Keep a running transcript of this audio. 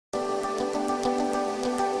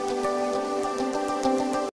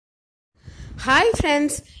Hi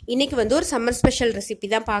friends, இன்னைக்கு வந்து ஒரு சம்மர் ஸ்பெஷல் ரெசிபி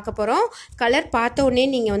தான் பார்க்க போறோம். கலர் பார்த்த உடனே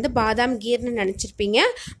நீங்க வந்து பாதாம் கீர்னு நினைச்சிருப்பீங்க.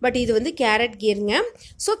 பட் இது வந்து கேரட் கீர்ங்க.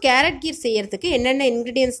 சோ கேரட் கீர் செய்யறதுக்கு என்னென்ன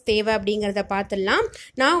இன்கிரிடியன்ட்ஸ் தேவை அப்படிங்கறத பார்த்துடலாம்.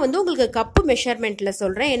 நான் வந்து உங்களுக்கு கப் மெஷர்மென்ட்ல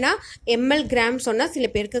சொல்றேன். ஏன்னா ml கிராம் சொன்னா சில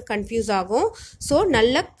பேருக்கு கன்ஃபியூஸ் ஆகும். சோ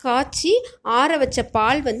நல்லா காய்ச்சி ஆற வச்ச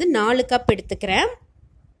பால் வந்து 4 கப் எடுத்துக்கிறேன்.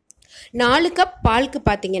 4 கப் பாலுக்கு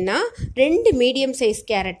பார்த்தீங்கன்னா 2 மீடியம் சைஸ்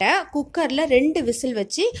கேரட்டை குக்கரில் 2 விசில்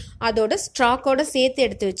வச்சு அதோட ஸ்ட்ராக்கோட சேர்த்து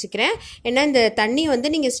எடுத்து வச்சுக்கிறேன். ஏன்னா இந்த தண்ணியை வந்து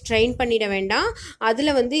நீங்கள் ஸ்ட்ரெயின் பண்ணிட வேண்டாம்.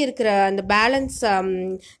 அதில் வந்து இருக்கிற அந்த பேலன்ஸ்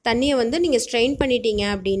தண்ணியை வந்து நீங்கள் ஸ்ட்ரெயின் பண்ணிட்டீங்க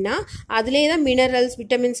அப்படின்னா அதிலே தான் மினரல்ஸ்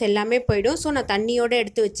விட்டமின்ஸ் எல்லாமே போயிடும். ஸோ நான் தண்ணியோடு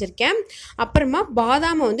எடுத்து வச்சுருக்கேன். அப்புறமா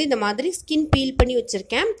பாதாமை வந்து இந்த மாதிரி ஸ்கின் பீல் பண்ணி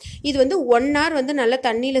வச்சுருக்கேன். இது வந்து 1 hour வந்து நல்லா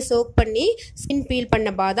தண்ணியில் சோக் பண்ணி ஸ்கின் பீல்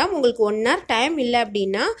பண்ண பாதாம். உங்களுக்கு 1 hour டைம் இல்லை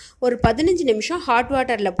அப்படின்னா ஒரு 15 நிமிஷம் ஹாட்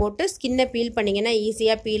வாட்டரில் போட்டு ஸ்கின்னை பீல் பண்ணிங்கன்னா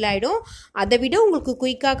ஈஸியாக பீல் ஆகிடும். அதை விட உங்களுக்கு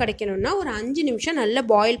குயிக்காக கிடைக்கணும்னா ஒரு 5 நிமிஷம் நல்லா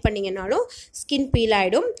பாயில் பண்ணிங்கனாலும் ஸ்கின் பீல்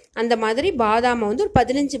ஆகிடும். அந்த மாதிரி பாதாமை வந்து ஒரு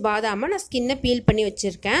 15 பாதாமை நான் ஸ்கின்னை பீல் பண்ணி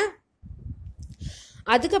வச்சுருக்கேன்.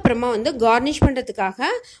 அதுக்கப்புறமா வந்து கார்னிஷ்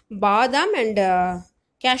பண்ணுறதுக்காக பாதாம் அண்ட்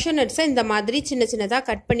கேஷ்யூ நட்ஸை இந்த மாதிரி சின்ன சின்னதாக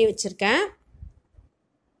கட் பண்ணி வச்சுருக்கேன்.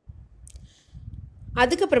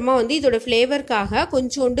 அதுக்கப்புறமா வந்து இதோட ஃப்ளேவருக்காக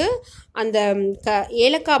கொஞ்சோண்டு அந்த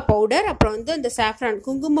ஏலக்காய் பவுடர், அப்புறம் வந்து அந்த சாஃப்ரான்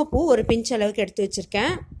குங்குமப்பூ ஒரு பிஞ்ச் அளவுக்கு எடுத்து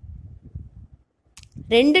வச்சுருக்கேன்.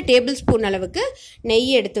 2 டேபிள் ஸ்பூன் அளவுக்கு நெய்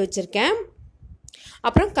எடுத்து வச்சுருக்கேன்.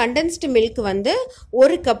 அப்புறம் கண்டென்ஸ்டு மில்க் வந்து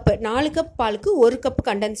 1 கப்பு, 4 கப் பாலுக்கு 1 கப்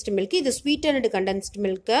கண்டென்ஸ்டு மில்க். இது ஸ்வீட்டனடு கண்டென்ஸ்டு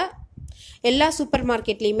மில்க்கு. எல்லா சூப்பர்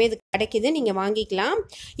மார்க்கெட்லேயுமே இது கிடைக்கிது, நீங்கள் வாங்கிக்கலாம்.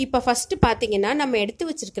 இப்போ ஃபஸ்ட்டு பார்த்தீங்கன்னா நம்ம எடுத்து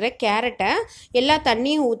வச்சுருக்கிற கேரட்டை எல்லா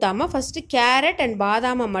தண்ணியும் ஊற்றாமல் ஃபஸ்ட்டு கேரட் அண்ட்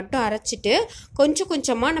பாதாமை மட்டும் அரைச்சிட்டு கொஞ்சம்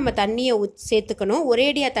கொஞ்சமாக நம்ம தண்ணியை சேர்த்துக்கணும்.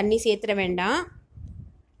 ஒரேடியாக தண்ணி சேர்த்துட வேண்டாம்.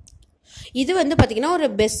 இது வந்து பார்த்திங்கன்னா ஒரு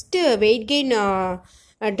பெஸ்ட்டு வெயிட் கெயின்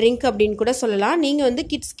ட்ரிங்க் அப்படின்னு கூட சொல்லலாம். நீங்கள் வந்து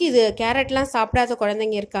கிட்ஸ்க்கு இது கேரட்லாம் சாப்பிடாத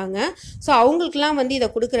குழந்தைங்க இருக்காங்க. ஸோ அவங்களுக்குலாம் வந்து இதை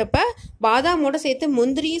கொடுக்குறப்ப பாதாமோடு சேர்த்து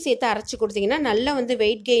முந்திரியும் சேர்த்து அரைச்சி கொடுத்தீங்கன்னா நல்லா வந்து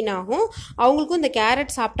வெயிட் கெயின் ஆகும். அவங்களுக்கும் இந்த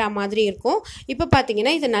கேரட் சாப்பிட்டா மாதிரி இருக்கும். இப்போ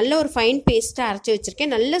பார்த்தீங்கன்னா இதை நல்ல ஒரு ஃபைன் பேஸ்ட்டாக அரைச்சி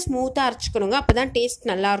வச்சுருக்கேன். நல்லா ஸ்மூத்தாக அரைச்சிக்கணுங்க, அப்போ தான் டேஸ்ட்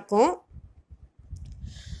நல்லாயிருக்கும்.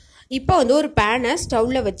 இப்போ வந்து ஒரு பேனை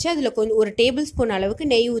ஸ்டவ்வில் வச்சு அதில் கொஞ்சம் ஒரு டேபிள் ஸ்பூன்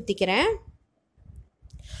அளவுக்கு நெய் ஊற்றிக்கிறேன்.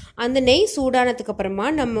 அந்த நெய் சூடானதுக்கு அப்புறமா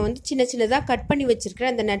நம்ம வந்து சின்ன சின்னதாக கட் பண்ணி வச்சிருக்கிற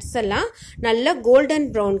அந்த நட்ஸ் எல்லாம் நல்லா கோல்டன்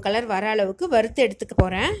ப்ரௌன் கலர் வர அளவுக்கு வறுத்து எடுத்துக்க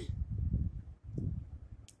போகிறேன்.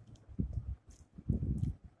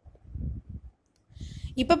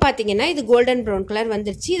 இப்போ பார்த்தீங்கன்னா இது கோல்டன் ப்ரௌன் கலர்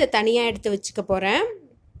வந்துருச்சு. இதை தனியாக எடுத்து வச்சுக்க போகிறேன்.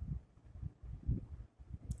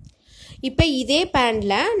 இப்போ இதே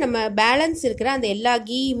பேனில் நம்ம பேலன்ஸ் இருக்கிற அந்த எல்லா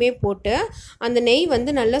கீயுமே போட்டு அந்த நெய்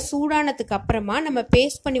வந்து நல்லா சூடானதுக்கு அப்புறமா நம்ம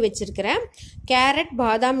பேஸ்ட் பண்ணி வச்சுருக்கிற கேரட்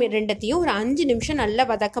பாதாம் ரெண்டத்தையும் ஒரு 5 நிமிஷம் நல்லா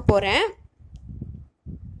வதக்க போகிறேன்.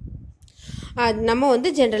 நம்ம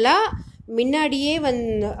வந்து ஜென்ரலாக முன்னாடியே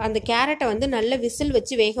அந்த கேரட்டை வந்து நல்ல விசில்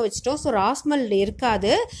வச்சு வேக வச்சிட்டோம். ஸோ ராஸ்மல்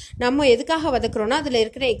இருக்காது. நம்ம எதுக்காக வதக்குறோன்னா அதில்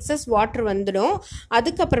இருக்கிற எக்ஸஸ் வாட்டர் வந்துடும்.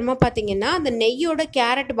 அதுக்கப்புறமா பார்த்தீங்கன்னா அந்த நெய்யோட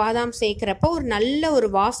கேரட் பாதாம் சேர்க்குறப்போ ஒரு நல்ல ஒரு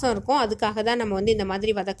வாசம் இருக்கும். அதுக்காக தான் நம்ம வந்து இந்த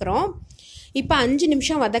மாதிரி வதக்குறோம். இப்போ 5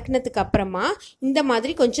 நிமிஷம் வதக்குனதுக்கு அப்புறமா இந்த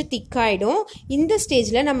மாதிரி கொஞ்சம் திக்காயிடும். இந்த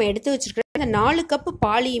ஸ்டேஜில் நம்ம எடுத்து வச்சுருக்கிற அந்த 4 கப்பு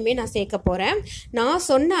பாலையுமே நான் சேர்க்க போகிறேன். நான்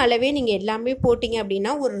சொன்ன அளவே நீங்கள் எல்லாமே போட்டிங்க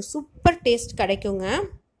அப்படின்னா ஒரு சூப்பர் டேஸ்ட் கிடைக்குங்க.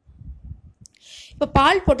 இப்போ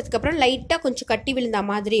பால் போட்டதுக்கப்புறம் லைட்டாக கொஞ்சம் கட்டி விழுந்த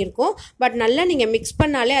மாதிரி இருக்கும். பட் நல்லா நீங்கள் மிக்ஸ்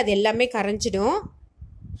பண்ணாலே அது எல்லாமே கரைஞ்சிடும்.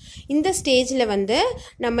 இந்த ஸ்டேஜில் வந்து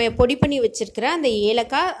நம்ம பொடி பண்ணி வச்சுருக்கிற அந்த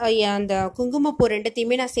ஏலக்காய் அந்த குங்குமப்பூ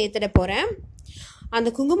ரெண்டத்தையுமே நான் சேர்த்துட போகிறேன். அந்த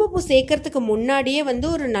குங்குமப்பூ சேர்க்கறதுக்கு முன்னாடியே வந்து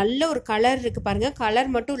ஒரு நல்ல ஒரு கலர் இருக்குது பாருங்கள்.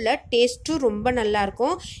 கலர் மட்டும் இல்லை, டேஸ்ட்டும் ரொம்ப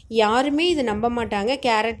நல்லாயிருக்கும். யாருமே இது நம்ப மாட்டாங்க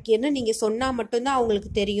கேரட் கீர்னு. நீங்கள் சொன்னால் மட்டும்தான்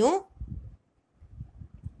அவங்களுக்கு தெரியும்.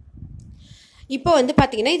 இப்போ வந்து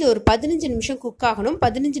பார்த்தீங்கன்னா இது ஒரு 15 நிமிஷம் குக் ஆகணும்.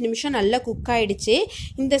 15 நிமிஷம் நல்லா குக் ஆகிடுச்சு.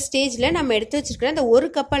 இந்த ஸ்டேஜில் நம்ம எடுத்து வச்சுருக்கிற அந்த 1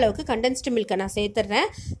 கப் அளவுக்கு கண்டென்ஸ்டு மில்கை நான் சேர்த்துட்றேன்.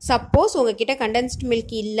 சப்போஸ் உங்ககிட்ட கண்டென்ஸ்டு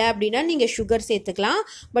மில்க் இல்லை அப்படின்னா நீங்கள் சுகர் சேர்த்துக்கலாம்.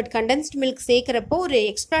 பட் கண்டென்ஸ்டு மில்க் சேர்க்குறப்போ ஒரு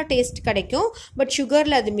எக்ஸ்ட்ரா டேஸ்ட் கிடைக்கும். பட்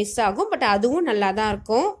சுகரில் அது மிஸ் ஆகும். பட் அதுவும் நல்லா தான்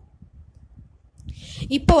இருக்கும்.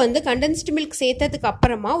 இப்போ வந்து கண்டென்ஸ்டு மில்க் சேர்த்ததுக்கு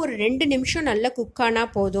அப்புறமா ஒரு 2 நிமிஷம் நல்லா குக்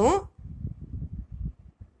ஆனால் போதும்.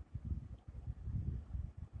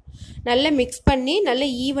 நல்லா மிக்ஸ் பண்ணி நல்லா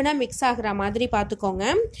ஈவனாக மிக்ஸ் ஆகிற மாதிரி பார்த்துக்கோங்க.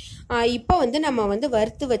 இப்போ வந்து நம்ம வந்து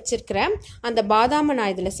வறுத்து வச்சிருக்கிற அந்த பாதாமை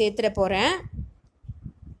நான் இதில் சேர்த்துட போகிறேன்.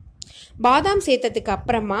 பாதாம் சேர்த்ததுக்கு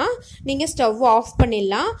அப்புறமா நீங்கள் ஸ்டவ் ஆஃப்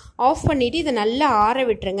பண்ணிடலாம். ஆஃப் பண்ணிவிட்டு இதை நல்லா ஆற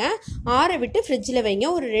விட்டுருங்க. ஆற விட்டு ஃப்ரிட்ஜில் வைங்க.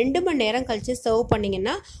 ஒரு 2 மணி நேரம் கழித்து சர்வ்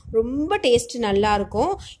பண்ணிங்கன்னா ரொம்ப டேஸ்ட்டு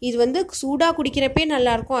நல்லாயிருக்கும். இது வந்து சூடாக குடிக்கிறப்பே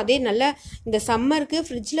நல்லாயிருக்கும். அதே நல்லா இந்த சம்மருக்கு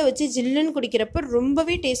ஃப்ரிட்ஜில் வச்சு ஜில்லுன்னு குடிக்கிறப்ப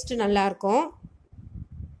ரொம்பவே டேஸ்ட்டு நல்லாயிருக்கும்.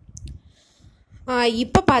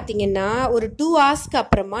 இப்போ பார்த்தீங்கன்னா ஒரு 2 ஹவர்ஸ்க்கு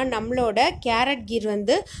அப்புறமா நம்மளோட கேரட் கீர்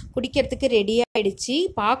வந்து குடிக்கிறதுக்கு ரெடி ஆகிடுச்சு.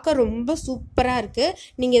 பார்க்க ரொம்ப சூப்பராக இருக்குது.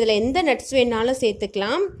 நீங்கள் இதில் எந்த நட்ஸ் வேணாலும்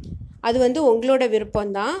சேர்த்துக்கலாம். அது வந்து உங்களோட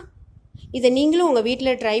விருப்பம்தான். இதை நீங்களும் உங்கள்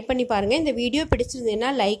வீட்டில் ட்ரை பண்ணி பாருங்கள். இந்த வீடியோ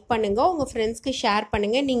பிடிச்சிருந்ததுன்னா லைக் பண்ணுங்கள், உங்கள் ஃப்ரெண்ட்ஸ்க்கு ஷேர்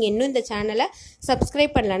பண்ணுங்கள். நீங்கள் இன்னும் இந்த சேனலை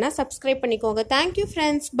சப்ஸ்கிரைப் பண்ணலன்னா சப்ஸ்கிரைப் பண்ணிக்கோங்க. தேங்க்யூ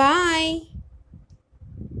ஃப்ரெண்ட்ஸ், பாய்.